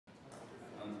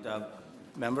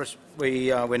Members, we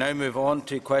now move on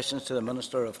to questions to the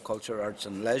Minister of Culture, Arts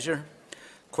and Leisure.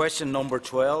 Question number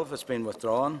 12 has been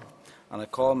withdrawn, and I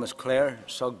call Ms Claire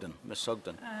Sugden. Ms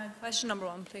Sugden. Question number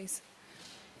 1, please.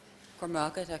 Thank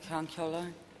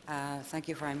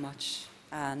you very much,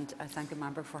 and I thank the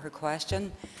member for her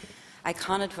question. I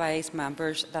can advise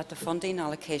members that the funding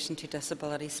allocation to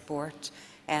disability sport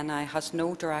NI has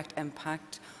no direct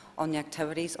impact on the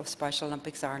activities of Special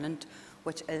Olympics Ireland,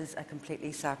 which is a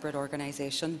completely separate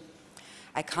organisation.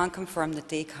 I can confirm that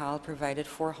DCAL provided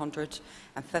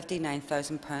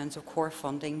 £459,000 of core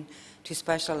funding to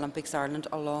Special Olympics Ireland,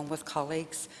 along with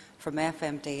colleagues from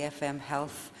FMD, FM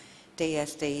Health,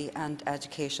 DSD and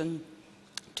Education,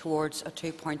 towards a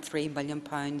 £2.3 million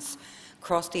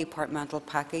cross-departmental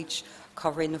package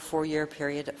covering the 4-year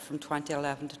period from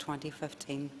 2011 to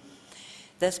 2015.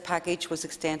 This package was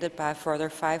extended by a further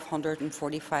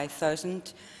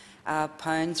 £545,000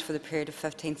 for the period of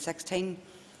 15-16,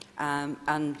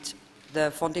 and the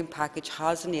funding package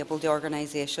has enabled the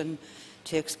organisation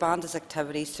to expand its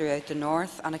activities throughout the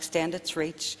North and extend its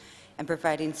reach in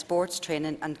providing sports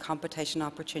training and competition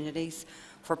opportunities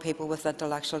for people with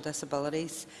intellectual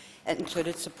disabilities. It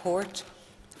included support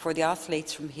for the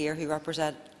athletes from here who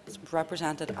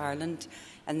represented Ireland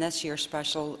in this year's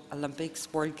Special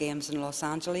Olympics World Games in Los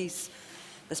Angeles.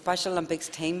 The Special Olympics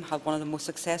team had one of the most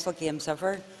successful games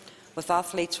ever, with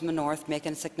athletes from the North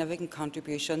making a significant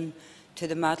contribution to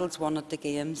the medals won at the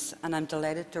Games, and I'm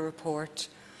delighted to report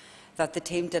that the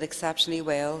team did exceptionally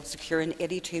well, securing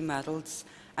 82 medals.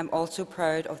 I'm also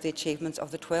proud of the achievements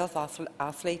of the 12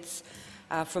 athletes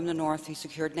from the North who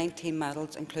secured 19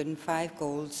 medals, including 5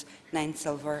 golds, 9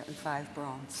 silver and 5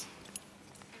 bronze.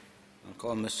 I'll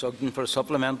call Ms Sugden for a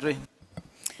supplementary.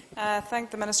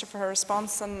 Thank the Minister for her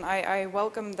response, and I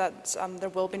welcome that there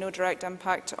will be no direct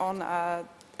impact on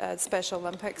Special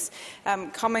Olympics.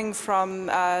 Coming from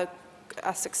a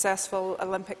successful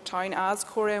Olympic town as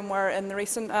Korean were in the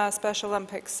recent Special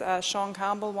Olympics, Sean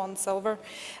Campbell won silver.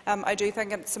 I do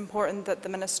think it's important that the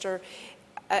Minister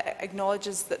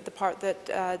acknowledges that the part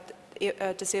that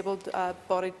disabled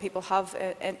bodied people have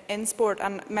in sport.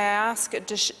 And may I ask,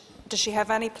 does she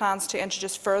have any plans to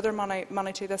introduce further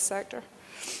money to this sector?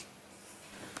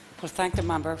 Well, thank the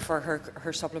member for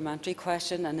her supplementary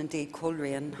question, and indeed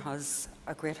Coleraine has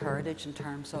a great heritage in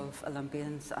terms of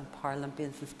Olympians and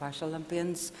Paralympians and Special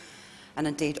Olympians, and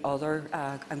indeed other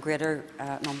and greater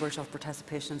numbers of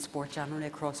participation in sport generally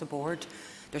across the board.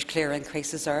 There's clear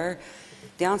increases there.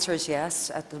 The answer is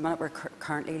yes. At the minute we're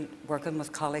currently working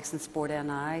with colleagues in Sport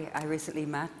NI. I recently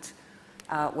met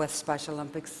with Special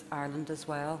Olympics Ireland as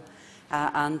well,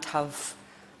 and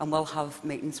will have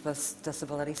meetings with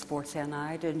Disability Sports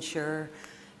NI to ensure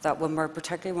that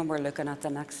particularly when we're looking at the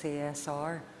next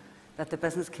CSR, that the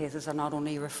business cases are not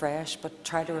only refreshed but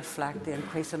try to reflect the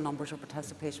increasing numbers of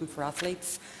participation for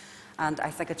athletes. And I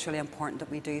think it's really important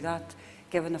that we do that,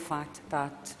 given the fact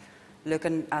that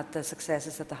looking at the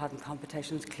successes that they had in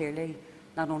competitions, clearly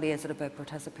not only is it about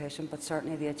participation, but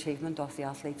certainly the achievement of the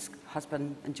athletes has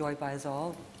been enjoyed by us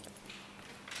all.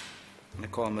 I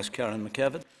call Ms Karen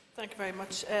McKevitt. Thank you very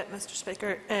much, Mr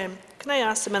Speaker. Can I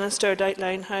ask the Minister to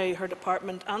outline how her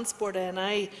department and Sport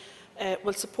NI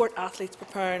will support athletes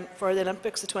preparing for the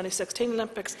Olympics, the 2016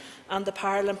 Olympics and the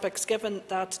Paralympics, given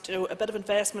that a bit of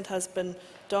investment has been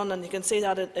done, and you can see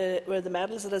that where the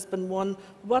medals that has been won.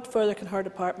 What further can her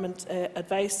department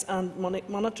advice and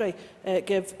monetary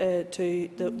give to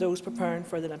those preparing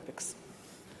for the Olympics?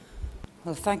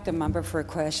 Well, thank the member for a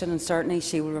question, and certainly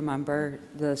she will remember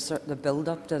the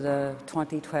build-up to the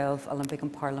 2012 Olympic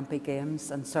and Paralympic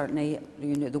Games, and certainly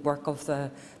the work of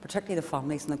particularly the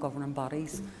families and the governing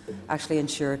bodies actually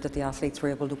ensured that the athletes were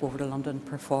able to go over to London and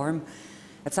perform.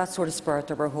 It's that sort of spirit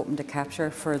that we're hoping to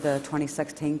capture for the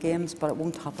 2016 Games, but it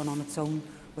won't happen on its own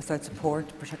without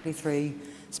support, particularly through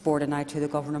Sport NI to the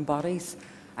governing bodies.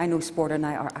 I know Sport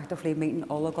NI are actively meeting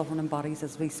all the governing bodies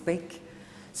as we speak,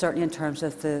 certainly in terms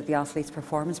of the athletes'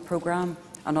 performance programme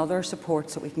and other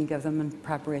supports that we can give them in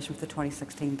preparation for the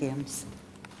 2016 Games.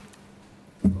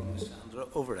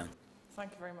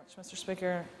 Thank you very much, Mr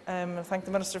Speaker. I thank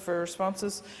the Minister for her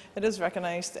responses. It is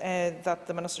recognised that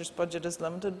the Minister's budget is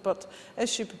limited, but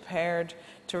is she prepared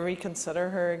to reconsider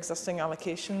her existing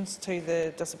allocations to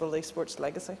the disability sports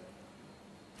legacy?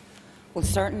 Well,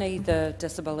 certainly the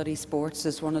disability sports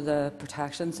is one of the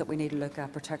protections that we need to look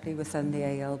at, particularly within the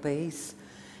ALBs.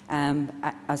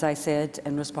 As I said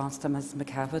in response to Ms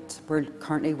McKevitt, we're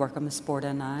currently working with Sport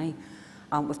NI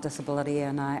and with Disability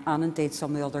NI, and indeed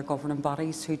some of the other governing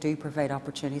bodies who do provide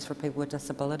opportunities for people with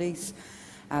disabilities.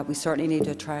 We certainly need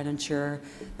to try and ensure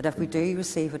that if we do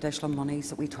receive additional monies,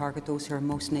 that we target those who are in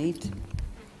most need.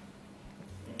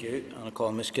 Thank you. And I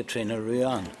call Ms Katrina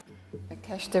Ruan.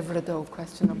 Cash Deverado,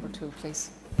 question number 2,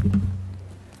 please.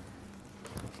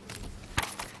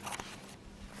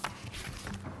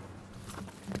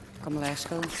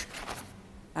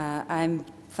 I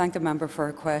thank the member for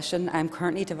her question. I am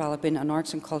currently developing an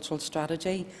arts and cultural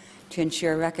strategy to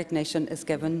ensure recognition is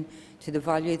given to the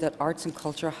value that arts and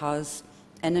culture has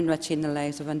in enriching the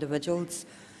lives of individuals,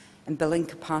 in building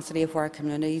capacity of our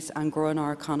communities and growing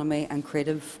our economy and create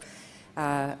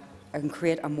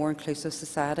a more inclusive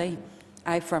society.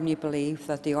 I firmly believe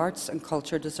that the arts and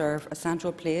culture deserve a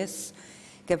central place,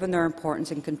 given their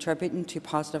importance in contributing to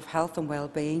positive health and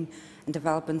well-being and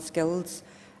developing skills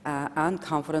and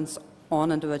confidence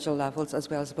on individual levels as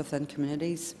well as within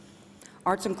communities.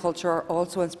 Arts and culture are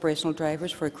also inspirational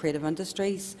drivers for creative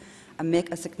industries and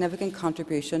make a significant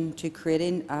contribution to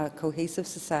creating a cohesive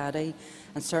society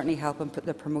and certainly help in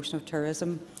the promotion of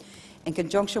tourism. In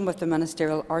conjunction with the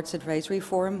Ministerial Arts Advisory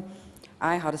Forum,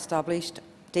 I had established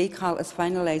DCAL is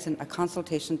finalising a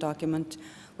consultation document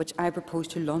which I propose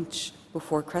to launch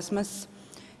before Christmas.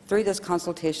 Through this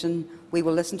consultation, we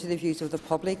will listen to the views of the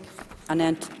public and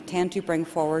intend to bring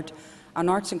forward an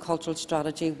arts and cultural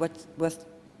strategy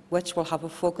which will have a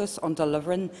focus on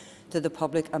delivering to the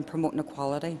public and promoting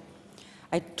equality.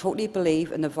 I totally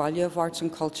believe in the value of arts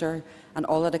and culture and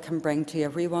all that it can bring to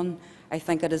everyone. I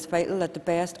think it is vital that the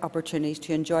best opportunities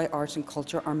to enjoy arts and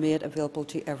culture are made available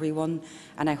to everyone,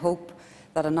 and I hope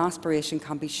that an aspiration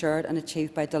can be shared and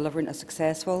achieved by delivering a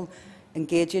successful,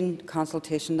 engaging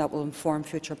consultation that will inform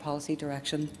future policy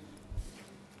direction.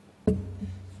 Thank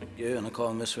you. And I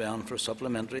call Ms Ryan for a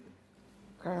supplementary.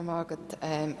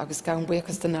 Agus gan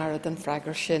buchas den airad an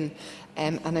freagar sin,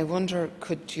 and I wonder,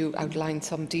 could you outline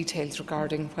some details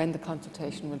regarding when the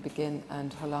consultation will begin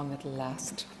and how long it will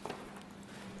last?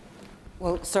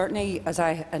 Well, certainly, as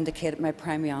I indicated in my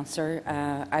primary answer,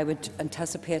 I would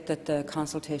anticipate that the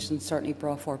consultation certainly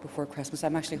brought forward before Christmas.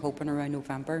 I'm actually hoping around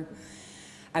November.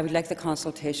 I would like the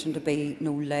consultation to be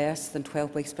no less than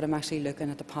 12 weeks, but I'm actually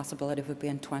looking at the possibility of it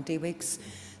being 20 weeks.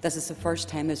 This is the first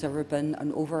time there's ever been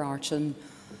an overarching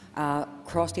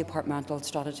cross-departmental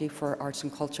strategy for arts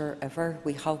and culture ever.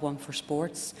 We have one for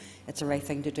sports. It's the right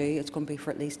thing to do. It's going to be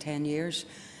for at least 10 years.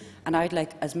 And I'd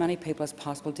like as many people as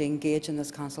possible to engage in this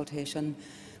consultation,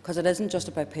 because it isn't just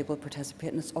about people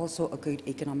participating, it's also a good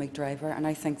economic driver, and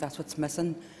I think that's what's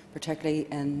missing, particularly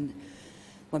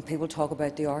when people talk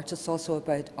about the arts. It's also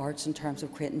about arts in terms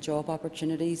of creating job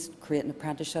opportunities, creating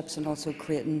apprenticeships, and also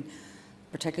creating,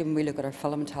 particularly when we look at our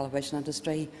film and television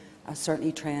industry,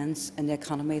 certainly trends in the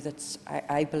economy that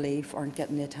I believe aren't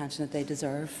getting the attention that they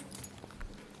deserve.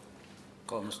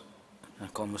 Call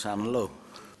Ms Anna Lowe.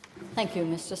 Thank you,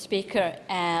 Mr Speaker.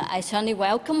 I certainly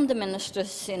welcome the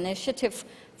Minister's initiative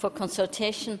for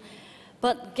consultation,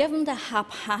 but given the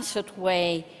haphazard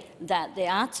way that the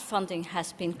arts funding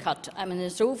has been cut, I mean,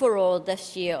 there's overall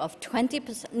this year of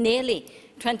 20%, nearly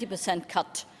 20%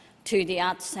 cut to the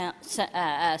arts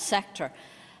sector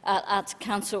at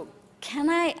Council. Can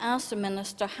I ask the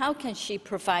Minister, how can she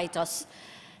provide us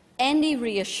any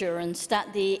reassurance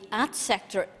that the arts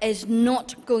sector is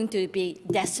not going to be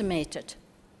decimated?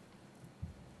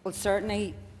 Well,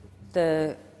 certainly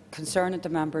the concern that the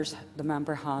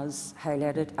member has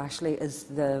highlighted actually is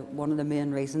one of the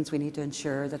main reasons we need to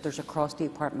ensure that there's a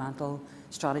cross-departmental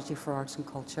strategy for arts and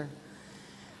culture.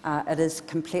 It is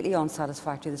completely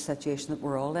unsatisfactory, the situation that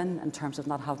we're all in terms of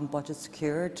not having budgets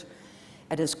secured.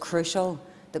 It is crucial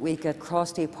that we get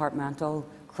cross-departmental,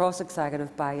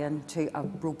 cross-executive buy-in to a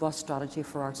robust strategy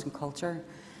for arts and culture.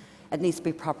 It needs to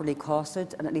be properly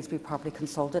costed and it needs to be properly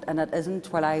consulted, and it isn't.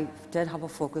 While I did have a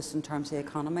focus in terms of the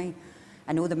economy,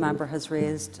 I know the member has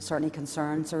raised certainly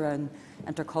concerns around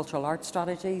intercultural art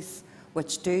strategies,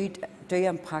 which do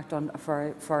impact on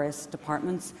various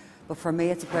departments, but for me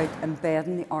it's about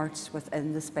embedding the arts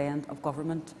within the spend of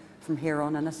government from here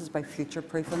on, and this is about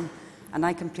future-proofing, and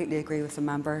I completely agree with the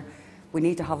member. We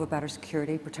need to have a better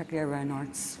security, particularly around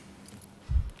arts.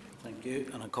 Thank you.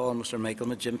 And I call Mr Michael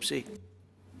McGimpsey.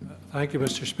 Thank you,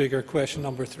 Mr Speaker. Question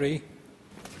number 3.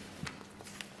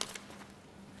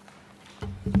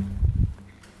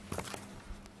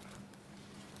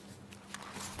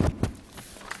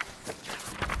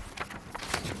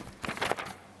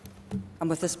 And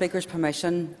with the Speaker's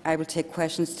permission, I will take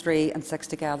questions 3 and 6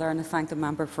 together, and I thank the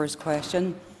member for his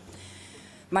question.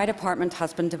 My department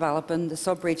has been developing the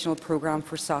sub-regional programme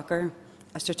for soccer.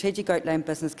 A strategic outline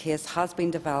business case has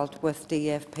been developed with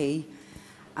DFP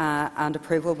and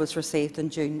approval was received in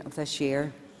June of this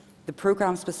year. The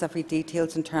programme specific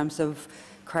details in terms of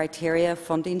criteria,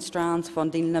 funding strands,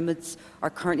 funding limits are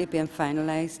currently being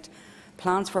finalised.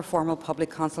 Plans for formal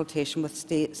public consultation with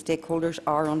stakeholders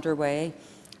are underway,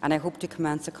 and I hope to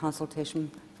commence a consultation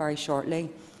very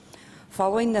shortly.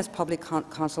 Following this public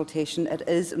consultation, it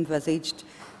is envisaged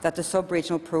that the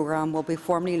sub-regional programme will be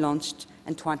formally launched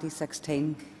in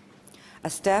 2016. A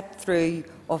step through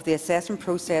of the assessment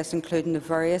process, including the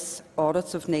various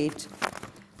audits of need,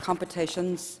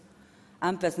 competitions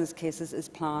and business cases, is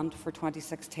planned for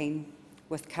 2016,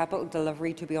 with capital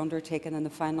delivery to be undertaken in the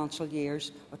financial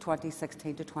years of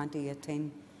 2016 to 2018.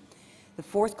 The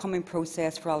forthcoming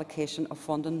process for allocation of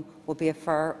funding will be a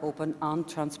fair, open and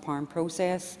transparent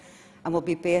process, and will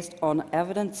be based on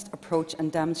evidenced approach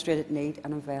and demonstrated need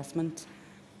and investment.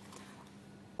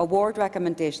 Award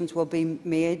recommendations will be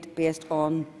made based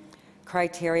on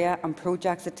criteria and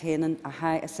projects attaining a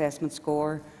high assessment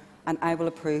score, and I will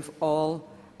approve all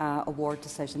award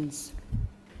decisions.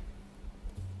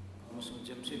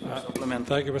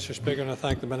 Thank you, Mr. Speaker, and I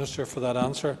thank the Minister for that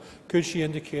answer. Could she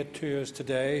indicate to us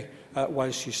today,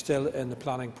 while she's still in the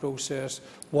planning process,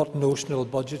 what notional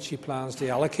budget she plans to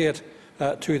allocate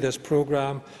to this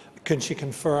programme? Can she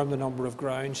confirm the number of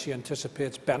grounds she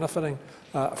anticipates benefiting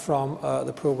from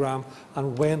the programme,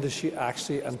 and when does she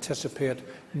actually anticipate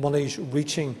monies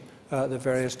reaching the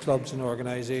various clubs and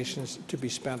organisations to be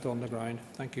spent on the ground?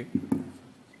 Thank you.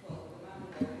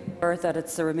 That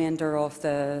it's the remainder of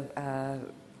the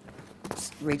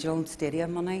regional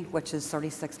stadium money, which is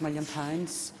 £36 million.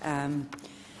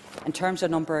 In terms of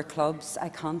number of clubs, I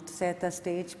can't say at this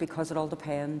stage, because it all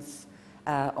depends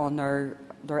on their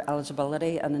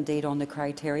eligibility and indeed on the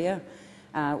criteria.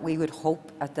 We would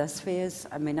hope at this phase,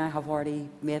 I mean, I have already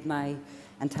made my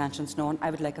intentions known,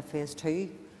 I would like a phase 2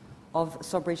 of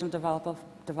sub-regional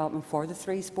development for the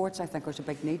 3 sports. I think there's a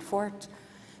big need for it.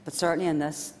 But certainly in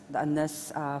this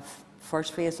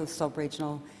first phase of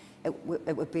sub-regional,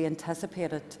 it would be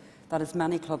anticipated that as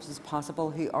many clubs as possible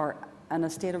who are in a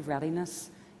state of readiness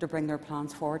to bring their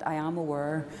plans forward. I am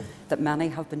aware that many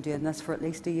have been doing this for at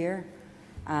least a year,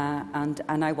 and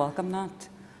I welcome that.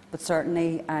 But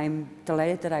certainly I'm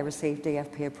delighted that I received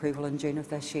DFP approval in June of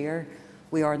this year.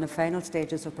 We are in the final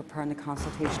stages of preparing the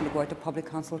consultation to go out to public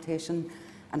consultation,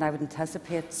 and I would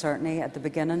anticipate certainly at the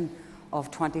beginning of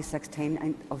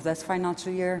 2016 of this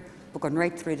financial year, but going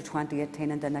right through to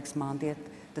 2018 and the next mandate,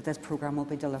 that this programme will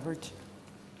be delivered.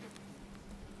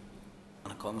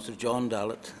 And it comes to John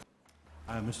Dallett.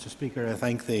 Mr. Speaker, I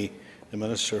thank the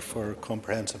Minister for a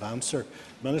comprehensive answer.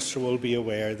 The Minister will be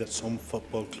aware that some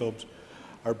football clubs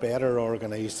are better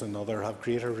organised than others, have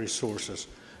greater resources.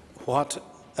 What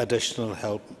additional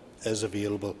help is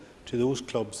available to those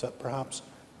clubs that perhaps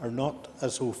are not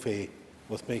as au fait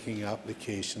with making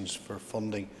applications for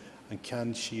funding, and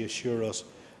can she assure us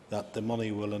that the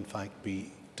money will in fact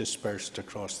be dispersed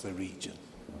across the region?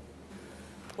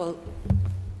 Well,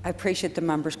 I appreciate the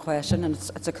member's question, and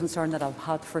it's a concern that I've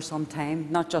had for some time,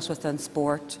 not just within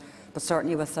sport, but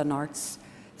certainly within arts,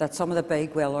 that some of the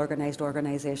big, well-organised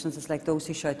organisations, it's like those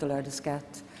who shout the loudest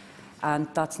get, and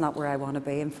that's not where I want to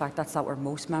be. In fact, that's not where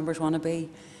most members want to be.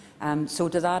 So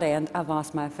to that end, I've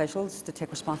asked my officials to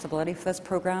take responsibility for this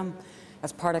programme.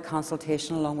 As part of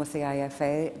consultation along with the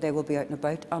IFA, they will be out and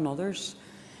about, and others.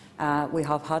 We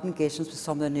have had engagements with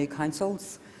some of the new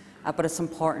councils, but it's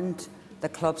important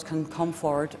that clubs can come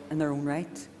forward in their own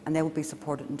right, and they will be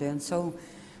supported in doing so.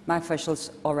 My officials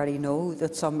already know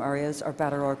that some areas are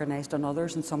better organised than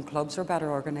others, and some clubs are better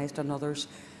organised than others.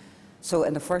 So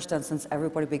in the first instance,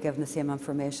 everybody will be given the same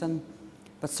information,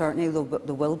 but certainly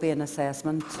there will be an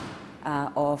assessment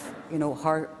of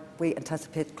how we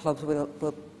anticipate clubs will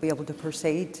be able to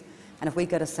proceed. And if we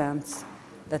get a sense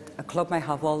that a club may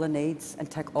have all the needs and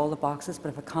tick all the boxes, but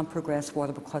if it can't progress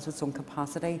further because of its own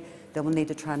capacity, they will need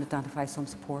to try and identify some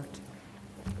support.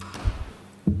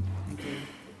 Thank you.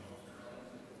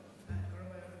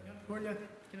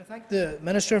 Can I thank the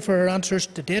Minister for her answers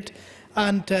to date,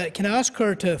 and can I ask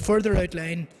her to further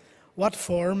outline what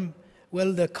form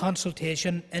will the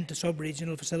consultation into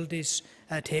sub-regional facilities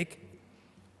take?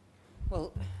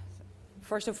 Well,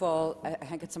 first of all, I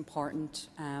think it's important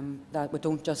that we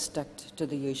don't just stick to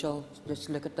the usual, just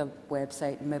look at the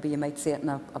website, and maybe you might see it in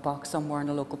a box somewhere in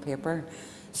a local paper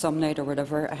some night or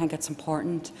whatever. I think it's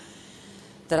important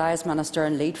that I, as Minister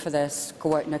and lead for this,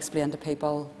 go out and explain to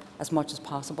people as much as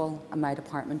possible in my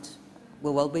department.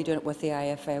 We will be doing it with the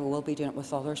IFA, we will be doing it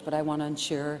with others, but I want to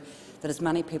ensure that as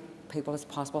many people as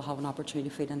possible have an opportunity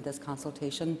to feed into this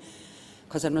consultation.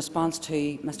 Because in response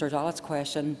to Mr Dallett's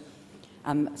question,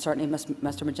 certainly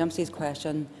Mr Majimsky's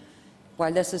question,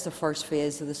 while this is the first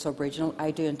phase of the sub-regional,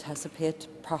 I do anticipate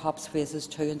perhaps phases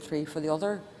 2 and 3 for the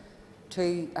other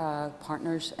 2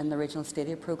 partners in the regional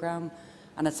stadia programme,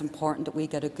 and it's important that we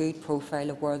get a good profile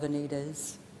of where the need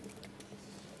is.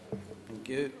 Thank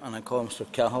you. And I call Mr.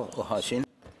 Caral Ni Chuilin.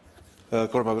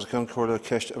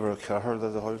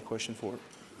 Question 4.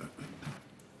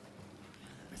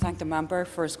 Thank the member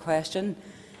for his question.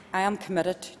 I am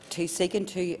committed to seeking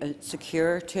to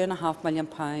secure £2.5 million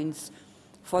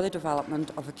for the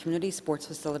development of a community sports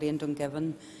facility in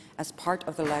Dungiven as part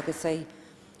of the legacy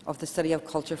of the City of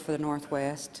Culture for the North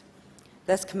West.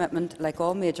 This commitment, like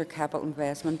all major capital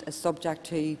investment, is subject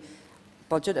to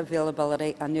budget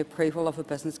availability and the approval of a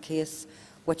business case,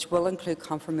 which will include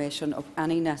confirmation of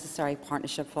any necessary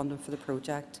partnership funding for the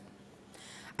project.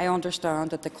 I understand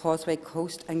that the Causeway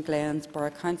Coast and Glens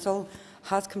Borough Council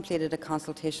has completed a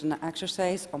consultation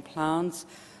exercise on plans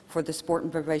for the sporting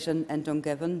provision in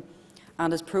Dungiven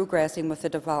and is progressing with the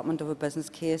development of a business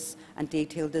case and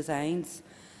detailed designs.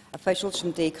 Officials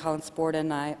from Decal and Sport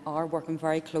and I are working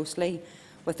very closely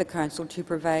with the Council to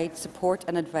provide support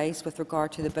and advice with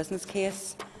regard to the business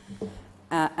case.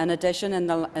 In addition,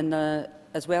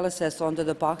 as well as this, under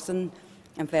the Boxing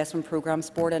Investment Programme,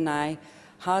 Sport and I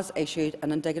has issued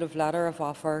an indicative letter of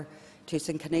offer to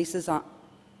St Canice's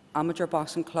Amateur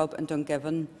Boxing Club in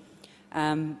Dungiven,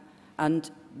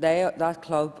 and that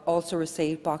club also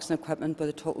received boxing equipment with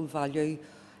a total value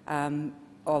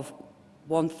of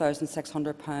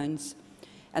 £1,600.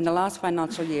 In the last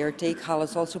financial year, Decal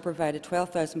has also provided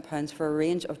 £12,000 for a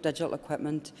range of digital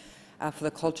equipment for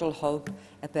the cultural hub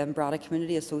at Benbrata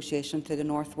Community Association through the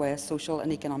North West Social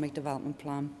and Economic Development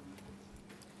Plan.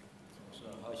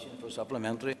 For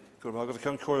supplementary. And I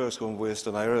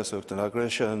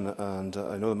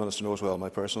know the Minister knows well my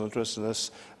personal interest in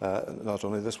this, not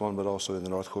only this one but also in the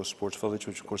North Coast Sports Village,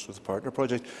 which of course was a partner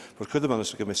project. But could the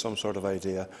Minister give me some sort of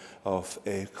idea of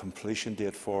a completion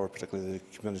date for particularly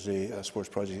the community sports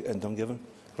project in Dungiven?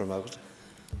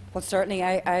 Well, certainly,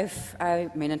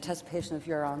 in anticipation of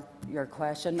your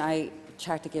question, I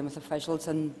checked again with officials,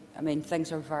 and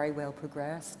things are very well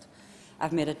progressed.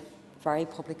 I've made a very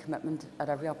public commitment at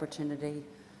every opportunity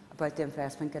about the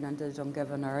investment going into the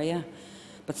Dungiven area,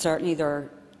 but certainly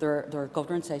there are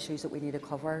governance issues that we need to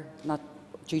cover, not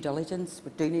due diligence.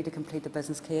 We do need to complete the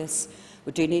business case.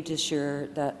 We do need to ensure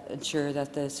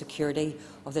that the security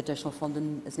of the additional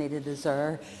funding is needed is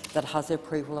there, that has the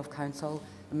approval of Council.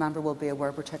 The member will be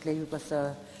aware, particularly with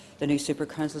the new super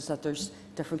councils, that there's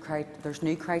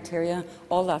new criteria.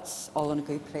 All that's all in a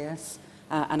good place,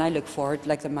 and I look forward,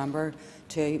 like the member,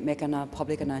 to making a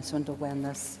public announcement of when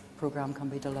this programme can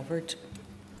be delivered.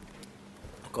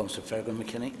 Councillor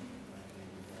McKinney.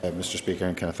 Mr. Speaker,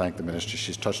 and can I thank the Minister?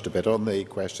 She's touched a bit on the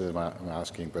question that I'm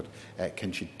asking, but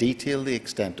can she detail the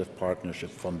extent of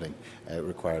partnership funding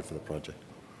required for the project?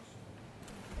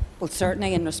 Well,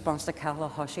 certainly in response to Caral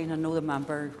Ni Chuilin, I know the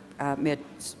member made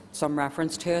some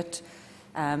reference to it.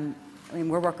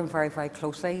 We're working very, very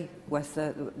closely with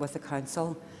the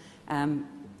Council.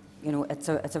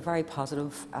 It's a very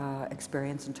positive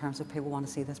experience in terms of people want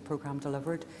to see this programme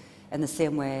delivered. In the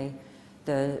same way,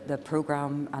 the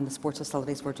programme and the sports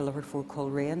facilities were delivered for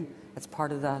Coleraine. It's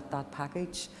part of that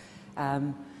package.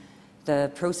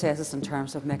 The processes in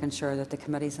terms of making sure that the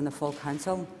committees and the full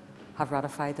Council have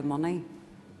ratified the money,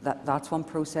 that's one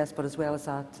process, but as well as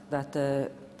that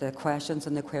the questions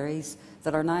and the queries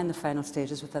that are now in the final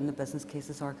stages within the business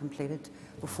cases are completed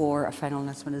before a final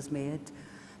announcement is made.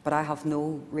 But I have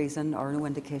no reason or no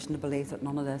indication to believe that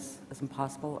none of this is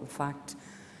impossible. In fact,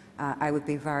 I would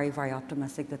be very, very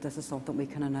optimistic that this is something we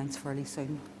can announce fairly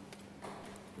soon.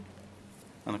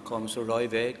 And I call Mr. Roy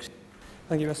Vegs.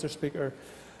 Thank you, Mr. Speaker.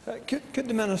 Could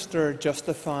the Minister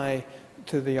justify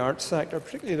to the arts sector,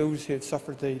 particularly those who had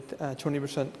suffered the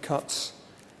 20% cuts,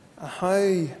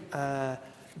 how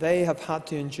they have had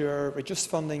to endure reduced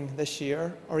funding this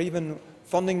year, or even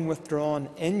funding withdrawn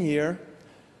in year,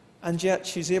 and yet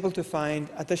she's able to find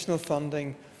additional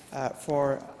funding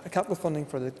for capital funding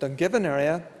for the Dungiven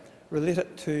area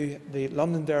related to the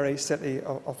Londonderry City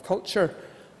of Culture?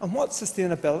 And what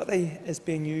sustainability is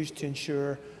being used to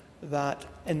ensure that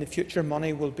in the future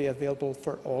money will be available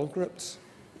for all groups?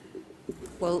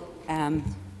 Well,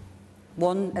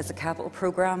 one is a capital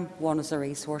programme, one is a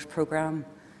resource programme.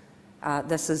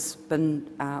 This has been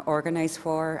organised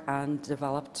for and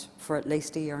developed for at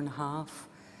least a year and a half.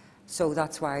 So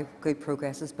that's why good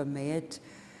progress has been made.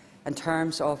 In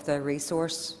terms of the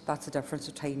resource, that's the difference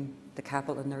between the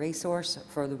capital and the resource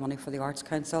for the money for the Arts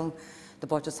Council. The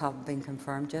budgets haven't been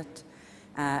confirmed yet.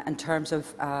 In terms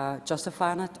of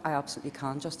justifying it, I absolutely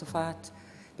can justify it,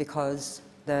 because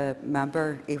the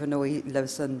member, even though he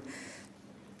lives in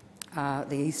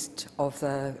the east of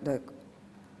the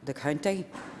county,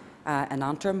 in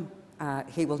Antrim,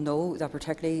 he will know that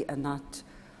particularly in that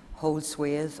whole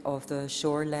swathe of the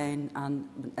shoreline and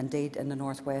indeed in the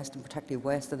northwest and particularly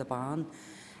west of the Ban.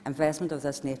 Investment of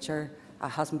this nature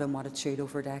hasn't been what it should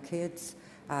over decades.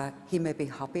 He may be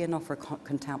happy enough or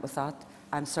content with that.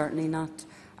 I'm certainly not.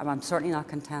 I'm certainly not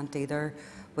content either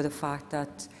with the fact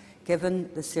that,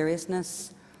 given the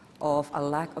seriousness of a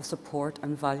lack of support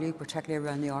and value, particularly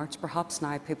around the arts, perhaps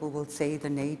now people will see the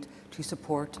need to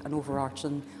support an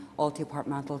overarching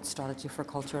all-departmental strategy for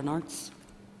culture and arts.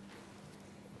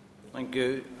 Thank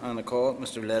you. And I call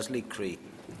Mr. Leslie Cree.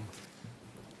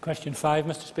 Question 5,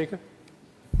 Mr. Speaker.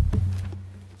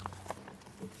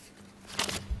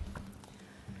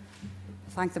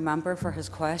 Thank the member for his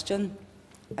question.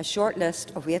 A short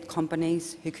list of 8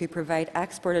 companies who could provide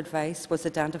expert advice was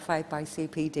identified by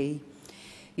CPD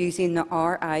using the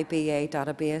RIBA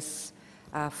database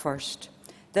first.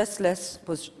 This list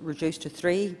was reduced to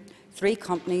 3. 3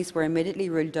 companies were immediately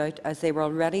ruled out as they were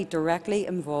already directly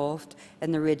involved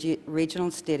in the regional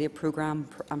stadia programme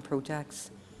and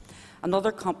projects.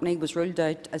 Another company was ruled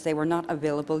out as they were not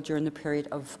available during the period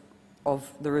of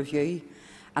the review,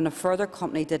 and a further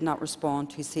company did not respond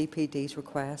to CPD's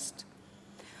request.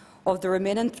 Of the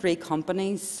remaining 3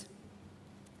 companies,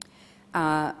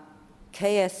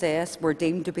 KSS were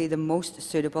deemed to be the most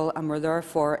suitable and were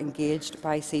therefore engaged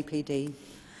by CPD.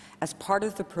 As part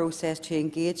of the process to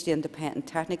engage the independent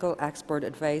technical expert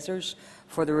advisors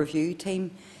for the review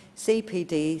team,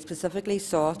 CPD specifically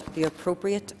sought the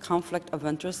appropriate conflict of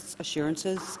interests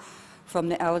assurances from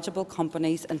the eligible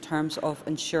companies in terms of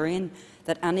ensuring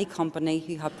that any company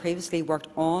who had previously worked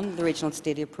on the regional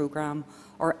stadia programme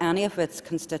or any of its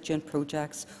constituent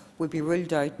projects would be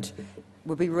ruled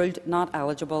not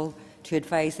eligible to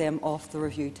advise them of the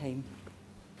review team.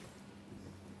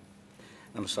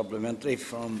 And a supplementary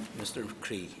from Mr.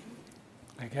 Cree.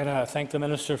 Again, I thank the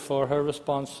Minister for her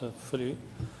response, a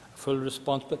full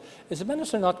response. But is the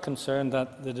Minister not concerned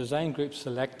that the design group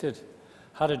selected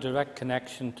had a direct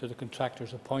connection to the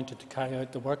contractors appointed to carry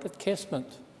out the work at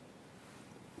Casement?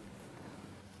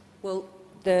 Well,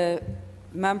 the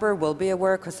member will be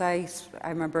aware, because I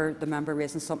remember the member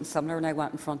raising something similar when I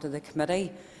went in front of the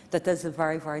committee, that this is a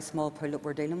very, very small pool that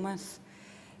we're dealing with.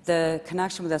 The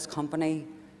connection with this company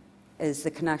is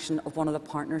the connection of one of the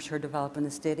partners who are developing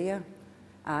the stadia,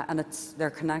 and they're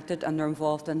connected and they're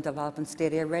involved in developing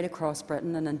stadia right across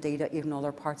Britain and indeed even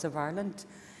other parts of Ireland.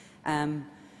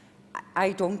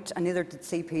 I don't, and neither did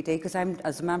CPD, because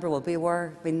as a member will be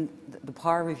aware, the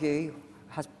power review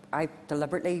I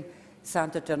deliberately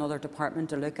sent it to another department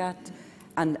to look at,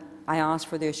 and I asked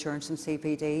for the assurance from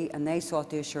CPD, and they sought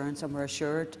the assurance and were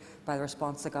assured by the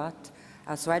response they got.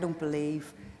 So I don't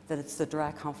believe that it's the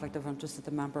direct conflict of interest that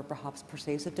the member perhaps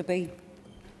perceives it to be.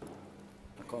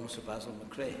 Mr. Basil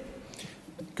McCrae.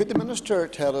 Could the Minister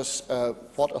tell us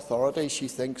what authority she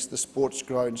thinks the Sports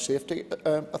Ground Safety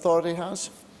Authority has?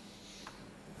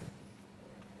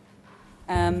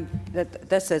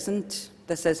 This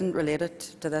isn't related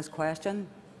to this question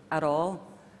at all,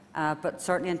 but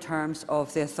certainly in terms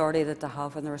of the authority that they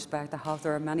have and the respect they have,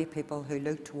 there are many people who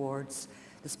look towards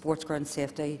the Sports Ground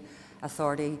Safety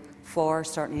Authority for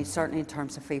certainly in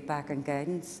terms of feedback and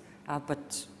guidance.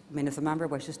 But I mean, if the member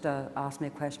wishes to ask me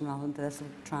a question relevant to this, I'll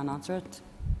try and answer it.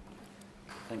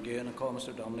 Thank you. And I call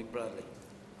Mr. Dominic Bradley.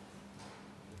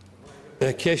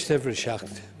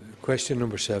 Question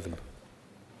number 7.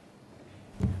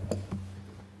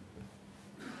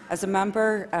 As a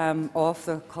member of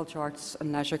the Culture, Arts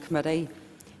and Leisure Committee,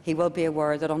 he will be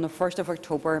aware that on the 1st of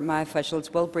October my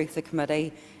officials will brief the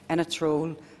committee in its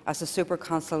role as a super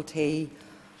consultee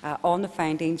on the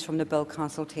findings from the bill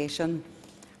consultation.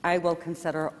 I will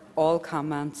consider all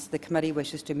comments the committee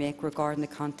wishes to make regarding the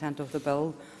content of the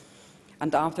bill,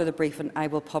 and after the briefing I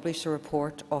will publish a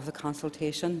report of the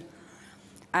consultation.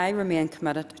 I remain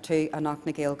committed to Anach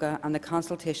na Gaeilge, and the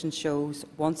consultation shows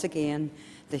once again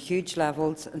the huge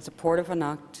levels in support of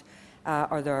Anach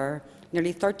are there.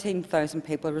 Nearly 13,000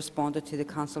 people responded to the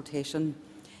consultation.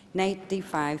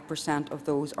 95% of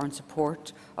those are in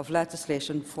support of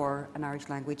legislation for an Irish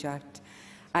Language Act.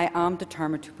 I am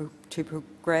determined to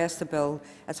progress the bill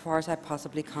as far as I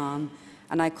possibly can,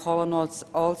 and I call on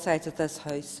all sides of this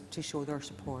House to show their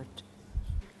support.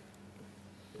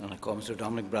 And I call Mr.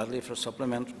 Dominic Bradley for a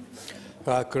supplementary.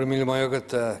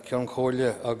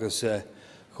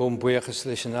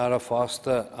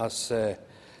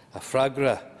 A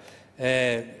fragra.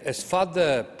 Is fad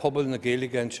pobl na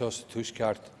Gaeilge an seo sa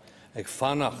túisceart ag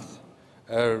fannacht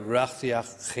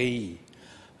reachtaíocht chi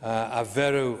a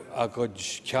bheirú a go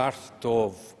ceart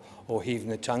dómh ó híomh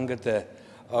na teangada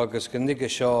agus go nniga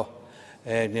seo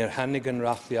níor hanig an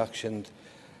reachtaíocht sin.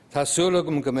 Tá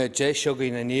súlagam go méid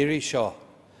déiseogaí na níorí seo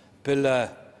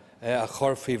billa a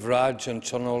chorfaí bhráid an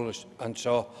tionol an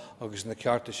seo agus na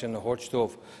cearta sin na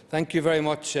Hortstómh. Thank you very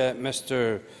much,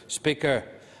 Mr. Speaker.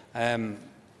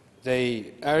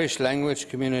 The Irish language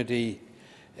community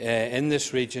in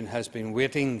this region has been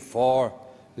waiting for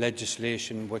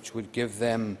legislation which would give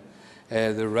them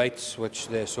the rights which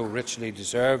they so richly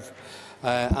deserve.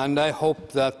 And I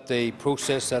hope that the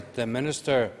process that the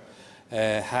Minister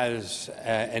has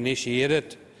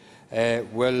initiated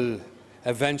will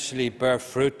eventually bear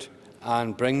fruit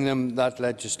and bring them that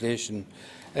legislation.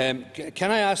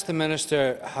 Can I ask the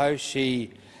Minister how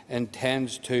she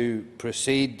intends to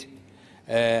proceed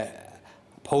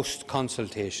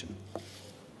post-consultation?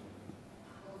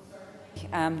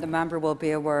 The member will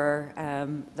be aware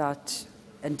that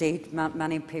indeed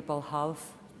many people have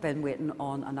been waiting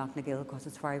on an Gael because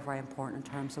it's very, very important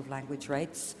in terms of language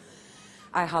rights.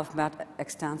 I have met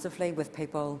extensively with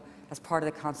people as part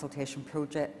of the consultation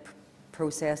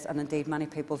process, and indeed many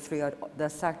people throughout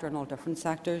this sector and all different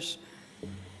sectors.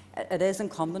 It is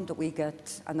incumbent that we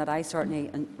get, and that I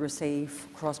certainly receive,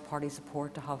 cross-party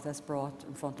support to have this brought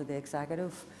in front of the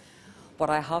executive. What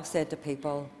I have said to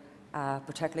people,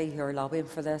 particularly who are lobbying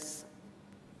for this,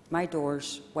 my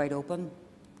door's wide open.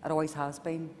 It always has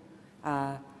been.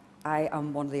 I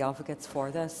am one of the advocates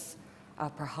for this.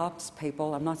 Perhaps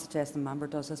people, I'm not suggesting the member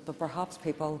does this, but perhaps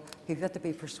people who've yet to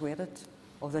be persuaded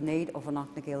of the need of an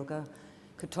Gaeilge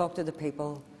could talk to the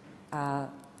people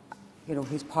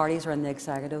whose parties are in the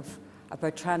executive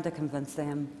about trying to convince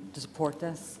them to support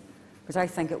this. Because I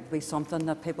think it would be something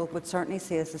that people would certainly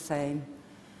see as a sign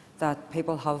that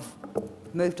people have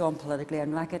moved on politically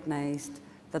and recognised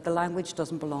that the language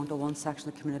doesn't belong to one section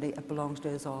of the community, it belongs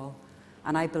to us all.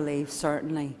 And I believe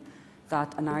certainly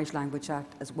that an Irish Language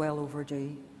Act is well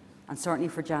overdue, and certainly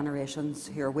for generations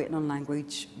who are waiting on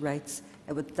language rights,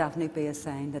 it would definitely be a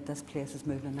sign that this place is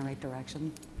moving in the right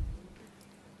direction.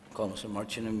 Mr.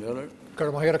 Martin and Mueller.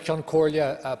 Gurmahirach John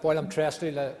Corlia, Boilam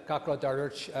Tresley, Le Gacro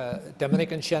Darch,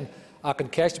 Dominican Shin, I can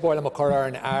catch Boilam Occur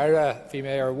in Ira,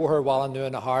 Female, Wooher Wallen, New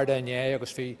and Harda, and Yay,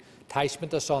 August Fee,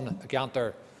 Teichment, the son,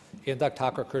 Ganter, Indak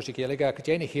Tacker, Kursi Gilliga, could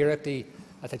Jenny hear at the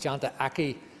Janta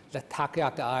Aki, Le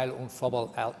Takiak the Isle,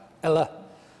 Unfubble Ella.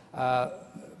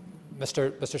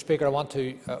 Mr. Speaker, I want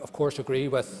to, of course, agree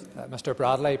with Mr.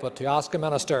 Bradley, but to ask a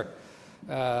minister,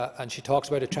 and she talks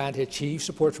about trying to achieve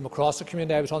support from across the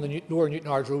community. I was on the Lower Newton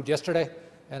Ards Road yesterday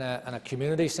in a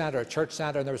community centre, a church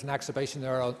centre, and there was an exhibition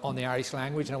there on the Irish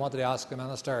language, and I wanted to ask the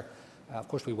minister, of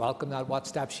course we welcome that, what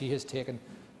steps she has taken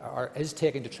or is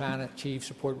taking to try and achieve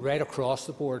support right across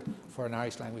the board for an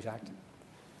Irish Language Act.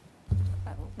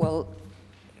 Well,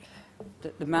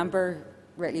 the member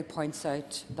rightly points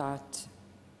out that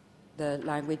the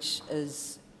language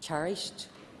is cherished,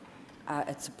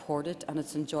 it's supported and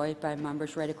it's enjoyed by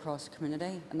members right across the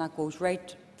community, and that goes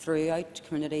right throughout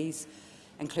communities,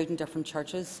 including different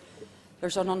churches.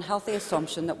 There's an unhealthy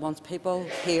assumption that once people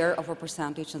hear of a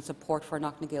percentage and support for an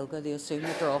Gaeilge, they assume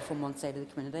that they're all from one side of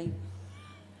the community.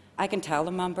 I can tell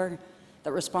the member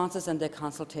that responses in the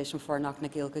consultation for an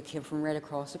Gaeilge came from right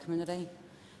across the community,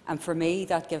 and for me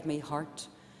that gave me heart,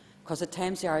 because at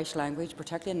times the Irish language,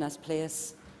 particularly in this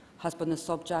place, has been the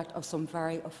subject of some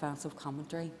very offensive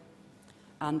commentary.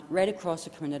 And right across the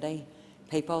community,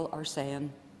 people are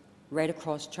saying, right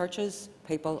across churches,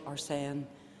 people are saying,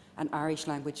 an Irish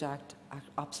Language Act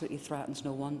absolutely threatens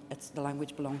no one. The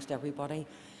language belongs to everybody.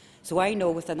 So I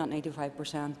know within that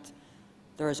 95%,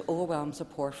 there is overwhelming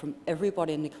support from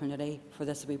everybody in the community for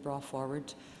this to be brought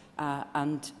forward.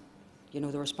 And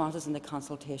the responses in the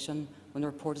consultation, when the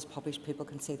report is published, people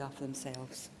can see that for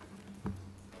themselves.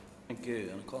 Thank you.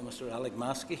 And I call Mr. Alec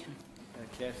Maskey.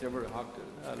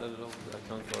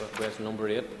 Question number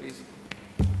 8, please.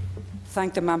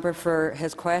 Thank the member for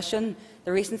his question.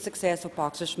 The recent success of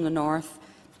boxers from the north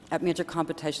at major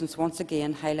competitions once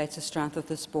again highlights the strength of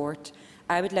the sport.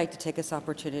 I would like to take this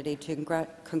opportunity to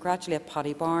congratulate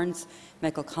Paddy Barnes,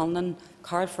 Michael Conlon,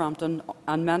 Carl Frampton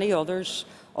and many others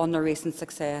on their recent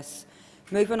success.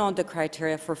 Moving on to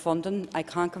criteria for funding, I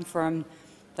can confirm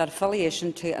that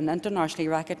affiliation to an internationally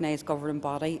recognised governing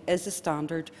body is the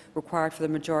standard required for the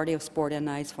majority of Sport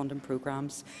NI's funding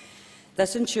programmes.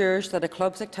 This ensures that a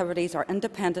club's activities are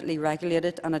independently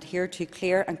regulated and adhere to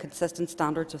clear and consistent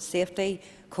standards of safety,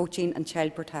 coaching and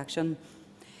child protection.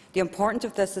 The importance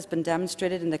of this has been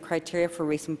demonstrated in the criteria for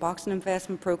recent boxing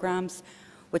investment programmes,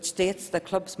 which states that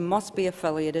clubs must be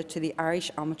affiliated to the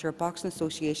Irish Amateur Boxing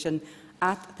Association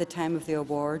at the time of the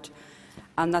award,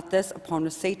 and that this upon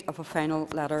receipt of a final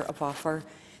letter of offer.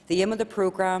 The aim of the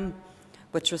programme,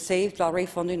 which received lottery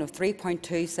funding of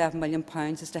 £3.27 million,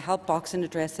 is to help boxing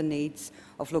address the needs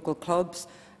of local clubs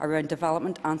around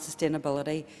development and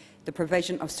sustainability, the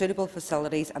provision of suitable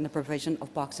facilities and the provision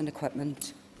of boxing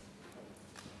equipment.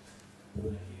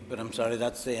 But I'm sorry,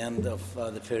 that's the end of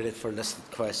the period for listed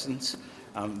questions.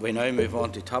 We now move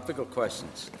on to topical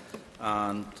questions.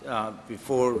 And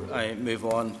before I move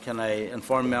on, can I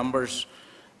inform members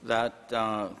that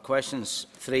questions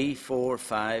 3, 4,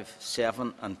 5,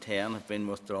 7 and 10 have been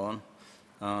withdrawn.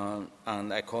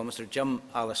 And I call Mr. Jim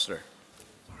Allister.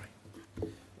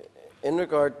 In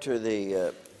regard to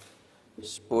the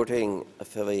sporting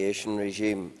affiliation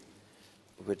regime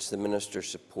which the Minister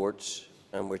supports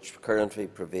and which currently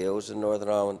prevails in Northern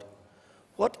Ireland,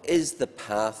 what is the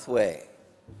pathway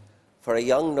for a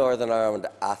young Northern Ireland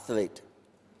athlete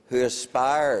who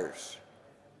aspires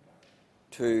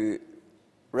to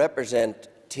represent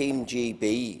Team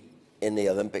GB in the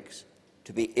Olympics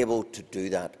to be able to do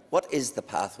that? What is the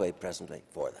pathway presently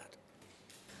for that?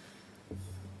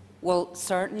 Well,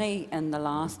 certainly in the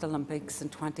last Olympics in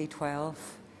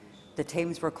 2012, the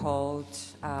teams were called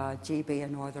GB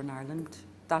in Northern Ireland.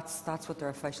 That's what their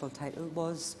official title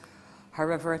was.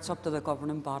 However, it's up to the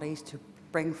governing bodies to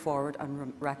bring forward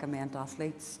and recommend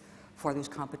athletes for those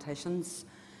competitions.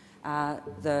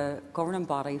 The governing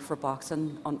body for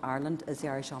boxing on Ireland is the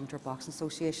Irish Amateur Boxing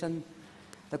Association.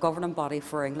 The governing body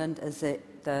for England is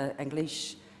the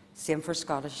English, same for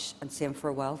Scottish and same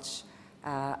for Welsh.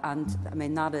 And I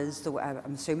mean, that is,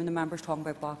 I'm assuming the members talking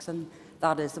about boxing,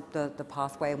 that is the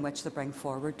pathway in which they bring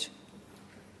forward.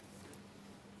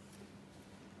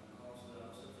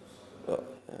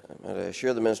 I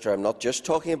assure the Minister I'm not just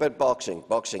talking about boxing.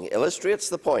 Boxing illustrates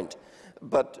the point.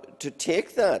 But to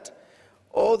take that,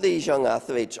 all these young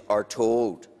athletes are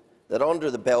told that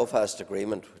under the Belfast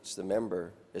Agreement, which the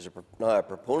member is now a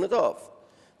proponent of,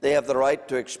 they have the right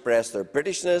to express their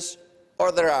Britishness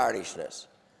or their Irishness.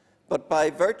 But by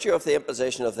virtue of the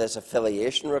imposition of this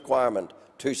affiliation requirement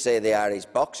to, say, the Irish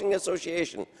Boxing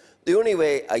Association, the only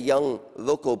way a young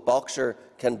local boxer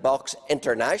can box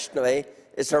internationally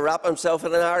is to wrap himself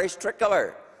in an Irish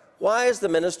tricolour. Why is the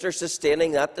Minister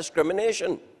sustaining that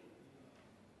discrimination?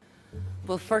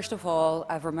 Well, first of all,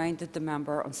 I've reminded the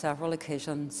member on several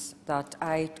occasions that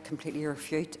I completely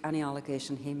refute any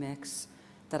allegation he makes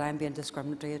that I'm being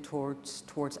discriminatory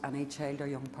towards any child or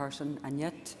young person, and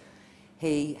yet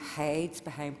he hides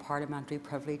behind parliamentary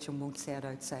privilege and won't say it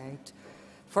outside.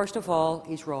 First of all,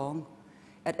 he's wrong.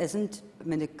 It isn't. I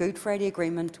mean, the Good Friday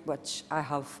Agreement, which I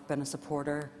have been a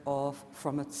supporter of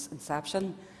from its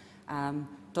inception,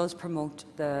 does promote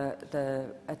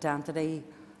the identity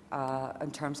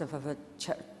in terms of if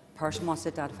a person wants to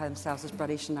identify themselves as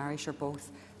British and Irish or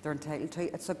both, they're entitled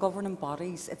to. It's the governing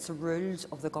bodies, it's the rules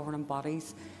of the governing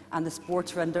bodies, and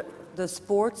the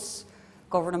sports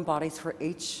governing bodies for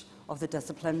each of the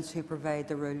disciplines who provide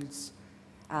the rules.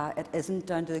 It isn't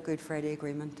down to the Good Friday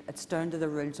Agreement, it's down to the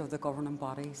rules of the governing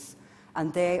bodies,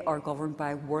 and they are governed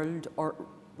by world or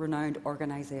renowned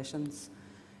organisations.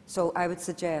 So I would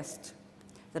suggest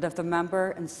that if the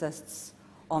member insists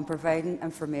on providing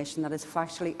information that is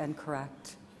factually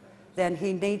incorrect, then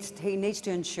he needs to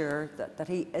ensure that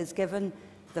he is given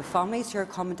the families who are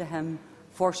coming to him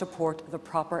for support the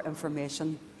proper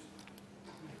information.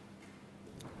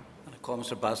 And I call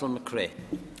Mr. Basil McRae.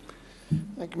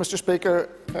 Thank you, Mr. Speaker.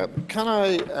 Can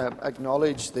I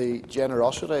acknowledge the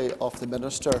generosity of the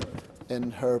Minister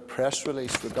in her press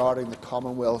release regarding the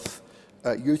Commonwealth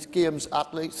Youth Games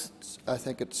athletes? I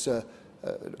think it's an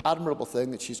admirable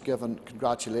thing that she's given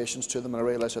congratulations to them, and I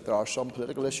realise that there are some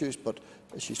political issues, but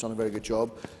she's done a very good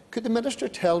job. Could the Minister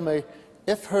tell me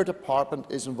if her department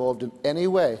is involved in any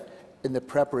way in the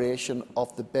preparation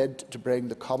of the bid to bring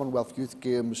the Commonwealth Youth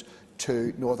Games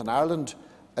to Northern Ireland,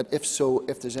 and if so,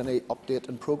 if there's any update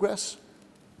in progress?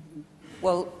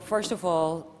 Well, first of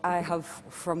all, I have,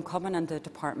 from coming into the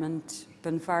department,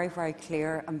 been very, very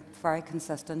clear and very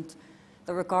consistent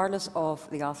that regardless of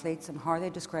the athletes and how they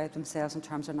describe themselves in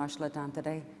terms of national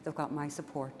identity, they've got my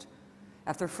support.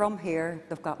 If they're from here,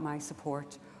 they've got my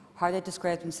support. How they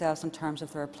describe themselves in terms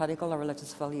of their political or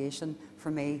religious affiliation,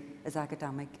 for me, is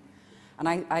academic. And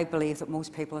I believe that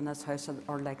most people in this House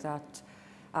are like that.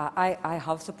 I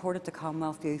have supported the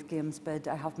Commonwealth Youth Games bid.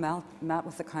 I have met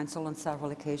with the Council on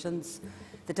several occasions.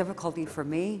 The difficulty for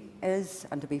me is,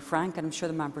 and to be frank, and I'm sure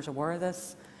the members are aware of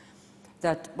this,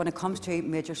 that when it comes to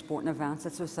major sporting events,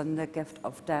 it's within the gift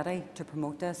of Daddy to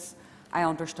promote this. I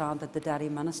understand that the Daddy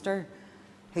Minister,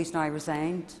 who's now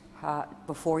resigned,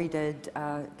 before he did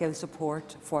give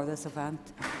support for this event.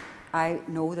 I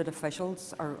know that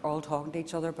officials are all talking to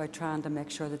each other about trying to make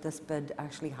sure that this bid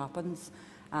actually happens.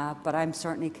 But I'm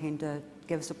certainly keen to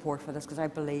give support for this because I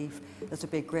believe this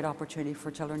would be a great opportunity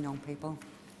for children and young people.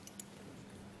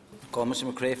 Call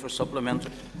Mr McRae for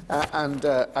supplementary.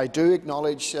 I do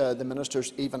acknowledge the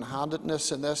Minister's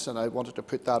even-handedness in this, and I wanted to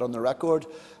put that on the record.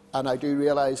 And I do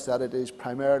realise that it is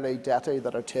primarily DETI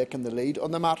that are taking the lead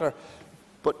on the matter.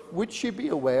 But would she be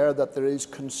aware that there is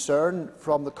concern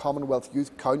from the Commonwealth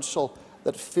Youth Council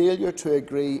that failure to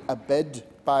agree a bid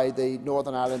by the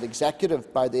Northern Ireland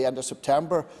Executive by the end of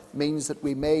September means that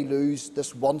we may lose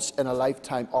this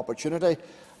once-in-a-lifetime opportunity?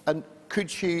 And could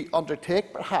she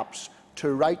undertake, perhaps,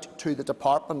 to write to the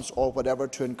departments or whatever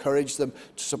to encourage them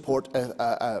to support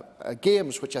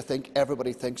games, which I think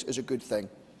everybody thinks is a good thing?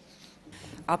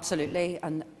 Absolutely,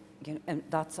 and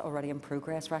that's already in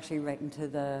progress. We're actually writing to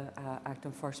the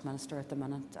Acting First Minister at the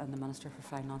minute and the Minister for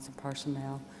Finance and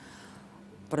Personnel.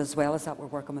 But as well as that, we're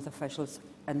working with officials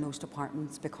in those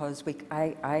departments, because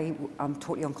I am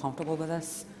totally uncomfortable with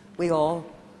this. We all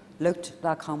looked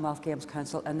that Commonwealth Games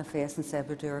Council in the face and said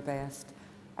we'll do our best.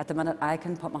 At the minute, I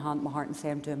can put my hand on my heart and say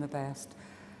I'm doing my best.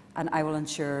 And I will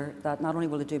ensure that not only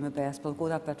will I do my best, but I'll go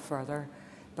that bit further.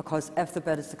 Because if the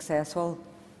bid is successful,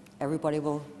 everybody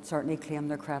will certainly claim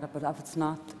their credit. But if it's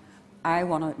not, I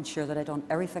want to ensure that I've done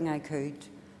everything I could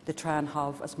to try and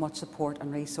have as much support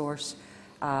and resource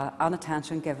and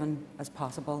attention given as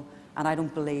possible. And I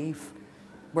don't believe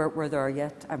we're there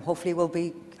yet. Hopefully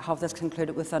we'll have this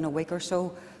concluded within a week or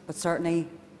so. But certainly,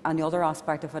 and the other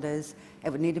aspect of it is, it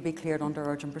would need to be cleared under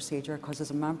urgent procedure, because as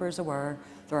a member is aware,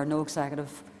 there are no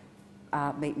executive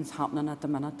meetings happening at the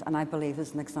minute. And I believe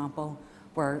there's an example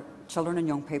where children and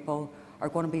young people are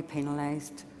going to be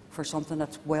penalised for something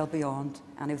that's well beyond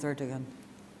any of their doing.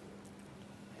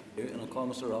 And I'll call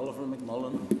Mr Oliver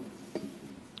McMullen.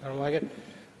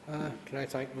 Can I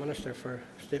thank the Minister for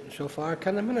statement so far?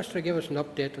 Can the Minister give us an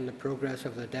update on the progress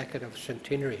of the decade of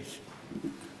centenaries?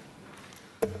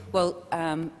 Well,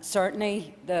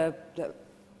 certainly,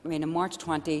 in March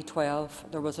 2012,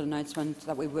 there was an announcement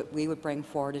that we would bring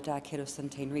forward a decade of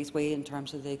centenaries, in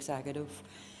terms of the executive,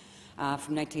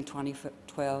 from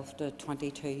 1912 to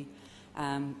 22.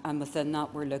 And within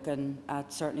that, we're looking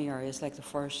at certainly areas like the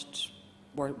First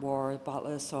World War, Battle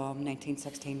of the Somme,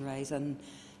 1916 Rising,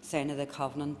 Sign of the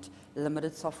Covenant,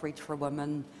 limited suffrage for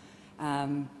women,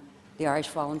 the Irish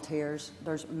Volunteers.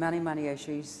 There's many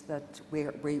issues that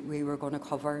we were going to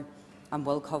cover and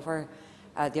will cover.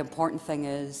 The important thing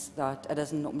is that it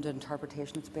isn't open to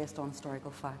interpretation, it's based on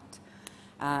historical fact.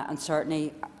 And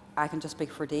certainly, I can just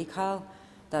speak for DCAL,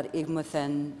 that even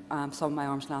within some of my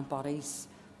arm's length bodies,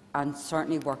 and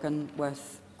certainly working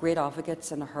with great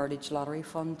advocates in the Heritage Lottery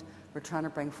Fund, we're trying to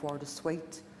bring forward a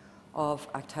suite of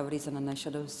activities and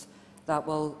initiatives that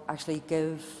will actually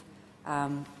give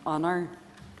honour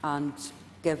and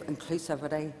give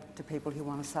inclusivity to people who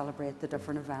want to celebrate the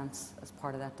different events as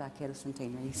part of that decade of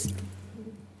centenaries.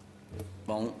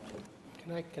 Bon.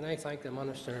 Can I thank the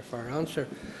Minister for her answer?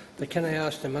 But can I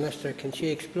ask the Minister, can she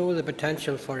explore the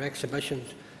potential for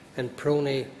exhibitions in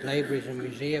Prony libraries and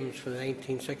museums for the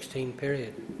 1916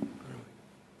 period?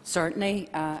 Certainly,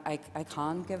 I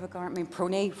can give a guarantee. I mean,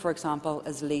 Prony, for example,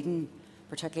 is leading,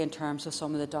 particularly in terms of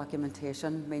some of the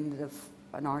documentation. I mean, they've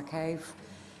an archive.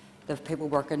 They have people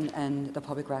working in the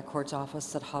Public Records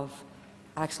Office that have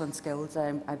excellent skills,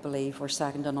 I believe, or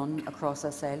second to none across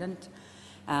this island.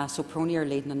 So Prony are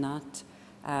leading in that.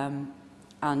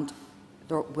 And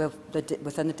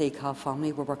within the DCAL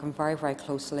family, we're working very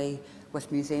closely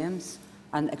with museums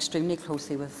and extremely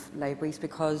closely with libraries,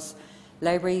 because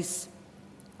libraries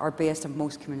are based in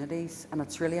most communities, and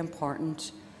it's really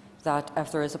important that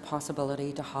if there is a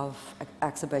possibility to have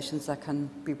exhibitions that can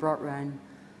be brought around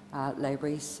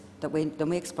libraries, that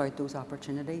we exploit those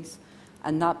opportunities,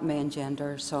 and that may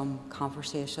engender some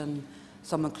conversation,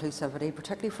 some inclusivity,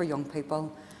 particularly for young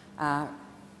people,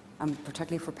 and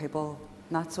particularly for people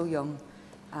not so young,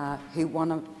 who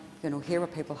want to, hear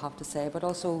what people have to say, but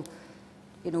also,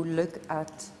 look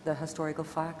at the historical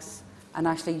facts and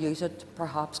actually use it,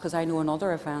 perhaps, because I know in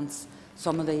other events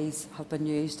some of these have been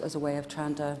used as a way of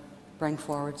trying to bring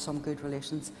forward some good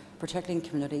relations, particularly in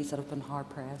communities that have been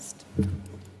hard-pressed.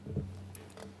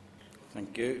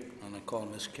 Thank you. And I call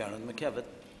Ms Karen McKevitt.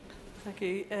 Thank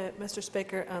you, Mr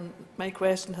Speaker. And my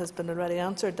question has been already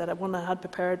answered, that one I had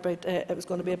prepared, but it was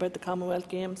going to be about the Commonwealth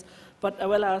Games. But I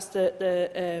will ask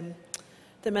the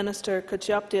Minister, could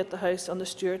she update the House on the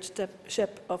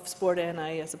stewardship of Sport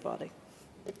NI as a body?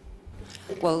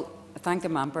 Well, I thank the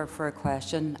member for a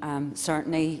question.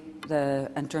 Certainly the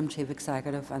Interim Chief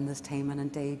Executive and this team, and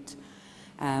indeed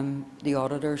the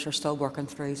auditors, are still working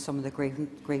through some of the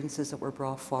grievances that were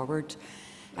brought forward.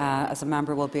 As a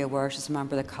member will be aware, as a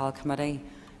member of the Caral Committee,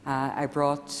 I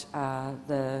brought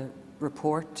the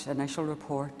initial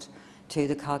report, to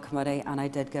the Caral Committee, and I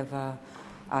did give a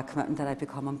committing that I'd be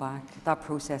coming back. That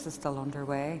process is still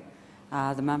underway.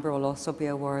 The member will also be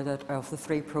aware that of the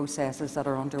 3 processes that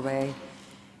are underway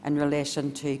in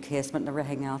relation to casement and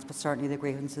everything else, but certainly the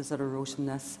grievances that arose from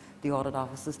this, the audit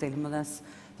office is dealing with this.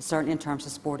 But certainly in terms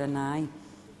of sport and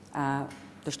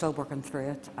they're still working through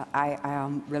it. I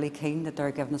am really keen that they're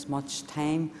giving us much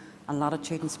time and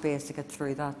latitude and space to get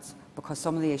through that, because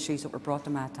some of the issues that were brought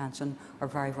to my attention are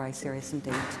very, very serious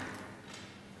indeed.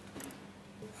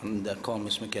 And call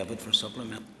Ms McKevitt for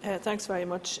supplement. Thanks very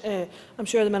much. I'm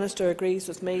sure the Minister agrees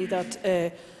with me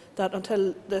that that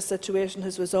until this situation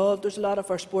is resolved, there's a lot of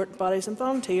our sport bodies and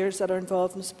volunteers that are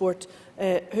involved in sport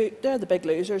who they're the big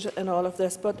losers in all of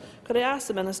this. But could I ask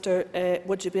the Minister,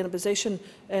 would you be in a position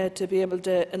to be able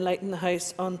to enlighten the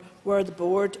House on where the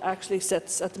board actually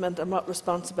sits at the minute and what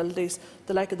responsibilities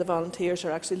the like of the volunteers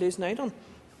are actually losing out on?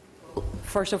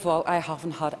 First of all, I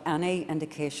haven't had any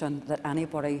indication that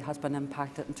anybody has been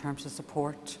impacted in terms of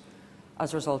support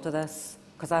as a result of this,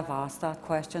 because I've asked that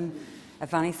question.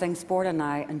 If anything, Sport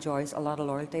NI enjoys a lot of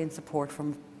loyalty and support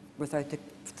from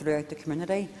throughout the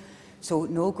community. So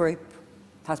no group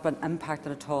has been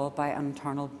impacted at all by an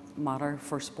internal matter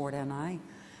for Sport NI,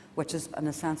 which is, in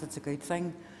a sense, it's a good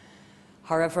thing.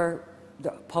 However,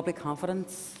 the public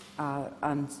confidence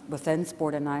and within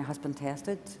Sport NI has been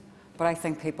tested. But I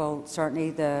think people,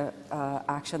 certainly the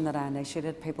action that I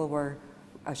initiated, people were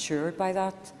assured by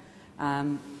that.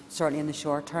 Certainly in the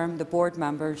short term, the board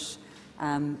members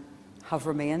have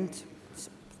remained.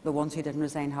 The ones who didn't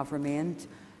resign have remained,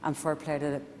 and fair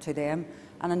play to them.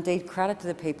 And indeed, credit to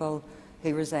the people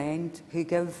who resigned, who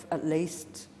give at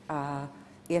least 8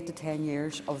 to 10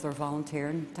 years of their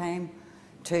volunteering time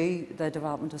to the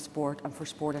development of sport and for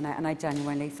sport, and I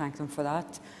genuinely thank them for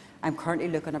that. I'm currently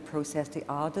looking at a process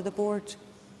to add to the board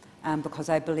because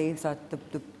I believe that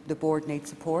the board needs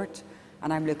support,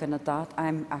 and I'm looking at that.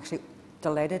 I'm actually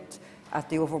delighted at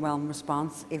the overwhelming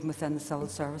response, even within the civil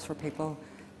service, for people,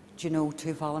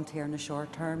 to volunteer in the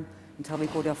short term until we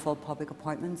go to a full public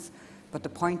appointments. But the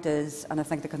point is, and I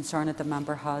think the concern that the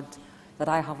member had, that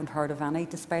I haven't heard of any,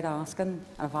 despite asking, and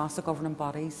I've asked the governing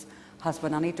bodies, has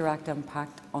been any direct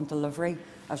impact on delivery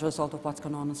as a result of what's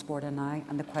going on in Sport NI,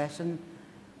 and the question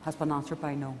has been answered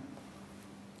by no.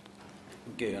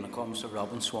 Okay, and I call Mr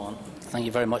Robin Swan. Thank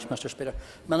you very much, Mr Speaker.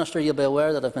 Minister, you'll be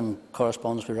aware that I've been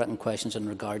correspondence with written questions in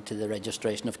regard to the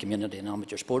registration of community and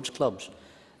amateur sports clubs.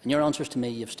 In your answers to me,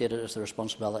 you've stated it's the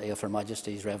responsibility of Her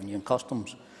Majesty's Revenue and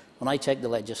Customs. When I check the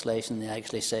legislation, they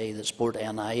actually say that Sport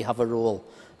NI have a role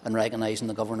in recognising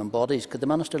the governing bodies. Could the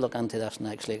Minister look into this and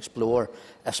actually explore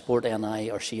if Sport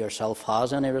NI or she herself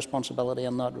has any responsibility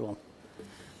in that role?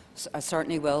 I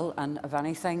certainly will, and if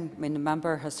anything, the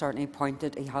member has certainly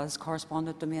pointed, he has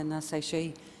corresponded to me on this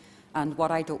issue, and what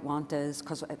I don't want is,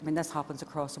 because this happens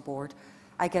across the board,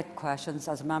 I get questions,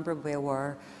 as a member will be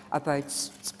aware, about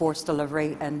sports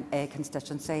delivery in a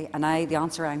constituency, and the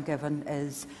answer I'm given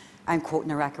is, I'm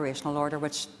quoting a recreational order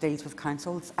which deals with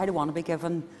councils. I don't want to be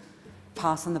given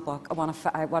passing the buck.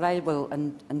 What I will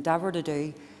endeavour to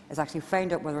do is actually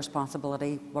find out where the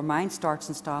responsibility, where mine starts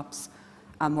and stops,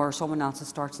 and where someone else's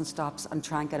starts and stops, and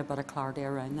try and get a bit of clarity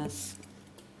around this.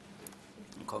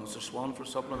 Mr Swan for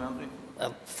supplementary.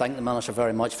 Thank the Minister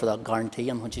very much for that guarantee,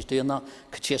 and when she's doing that,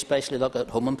 could she especially look at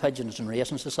homing pigeons and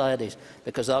racing societies,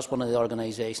 because that's one of the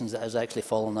organisations that has actually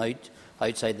fallen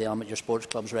outside the amateur sports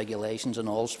clubs regulations in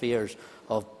all spheres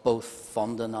of both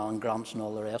funding and grants and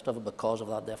all the rest of it because of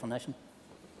that definition?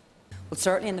 Well,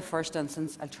 certainly in the first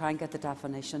instance, I'll try and get the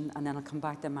definition, and then I'll come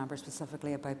back to the member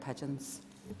specifically about pigeons.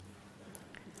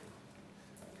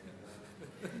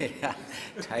 Yeah,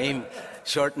 time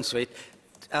short and sweet.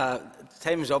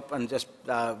 Time is up, and just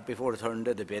before I turn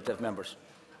to debate, members.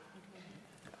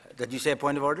 Did you say a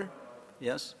point of order?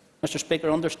 Yes. Mr Speaker,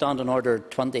 understanding Order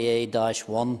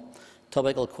 20A-1,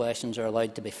 topical questions are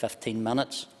allowed to be 15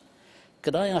 minutes.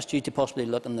 Could I ask you to possibly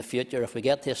look in the future, if we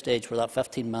get to a stage where that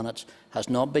 15 minutes has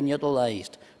not been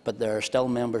utilised, but there are still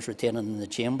members retaining in the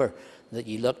chamber, that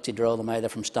you look to draw them either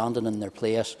from standing in their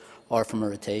place or from a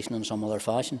rotation in some other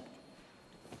fashion?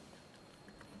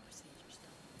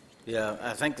 Yeah,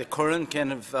 I think the current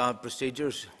kind of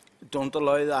procedures don't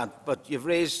allow that, but you've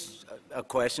raised a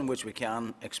question which we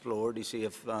can explore to see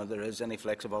if there is any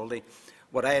flexibility.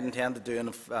 What I had intended to do, and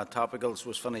if topicals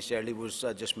was finished early, was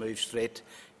just move straight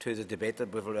to the debate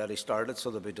that we've already started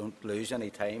so that we don't lose any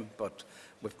time, but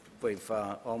we've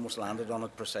almost landed on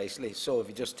it precisely. So if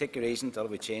you just take your ease until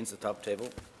we change the top table.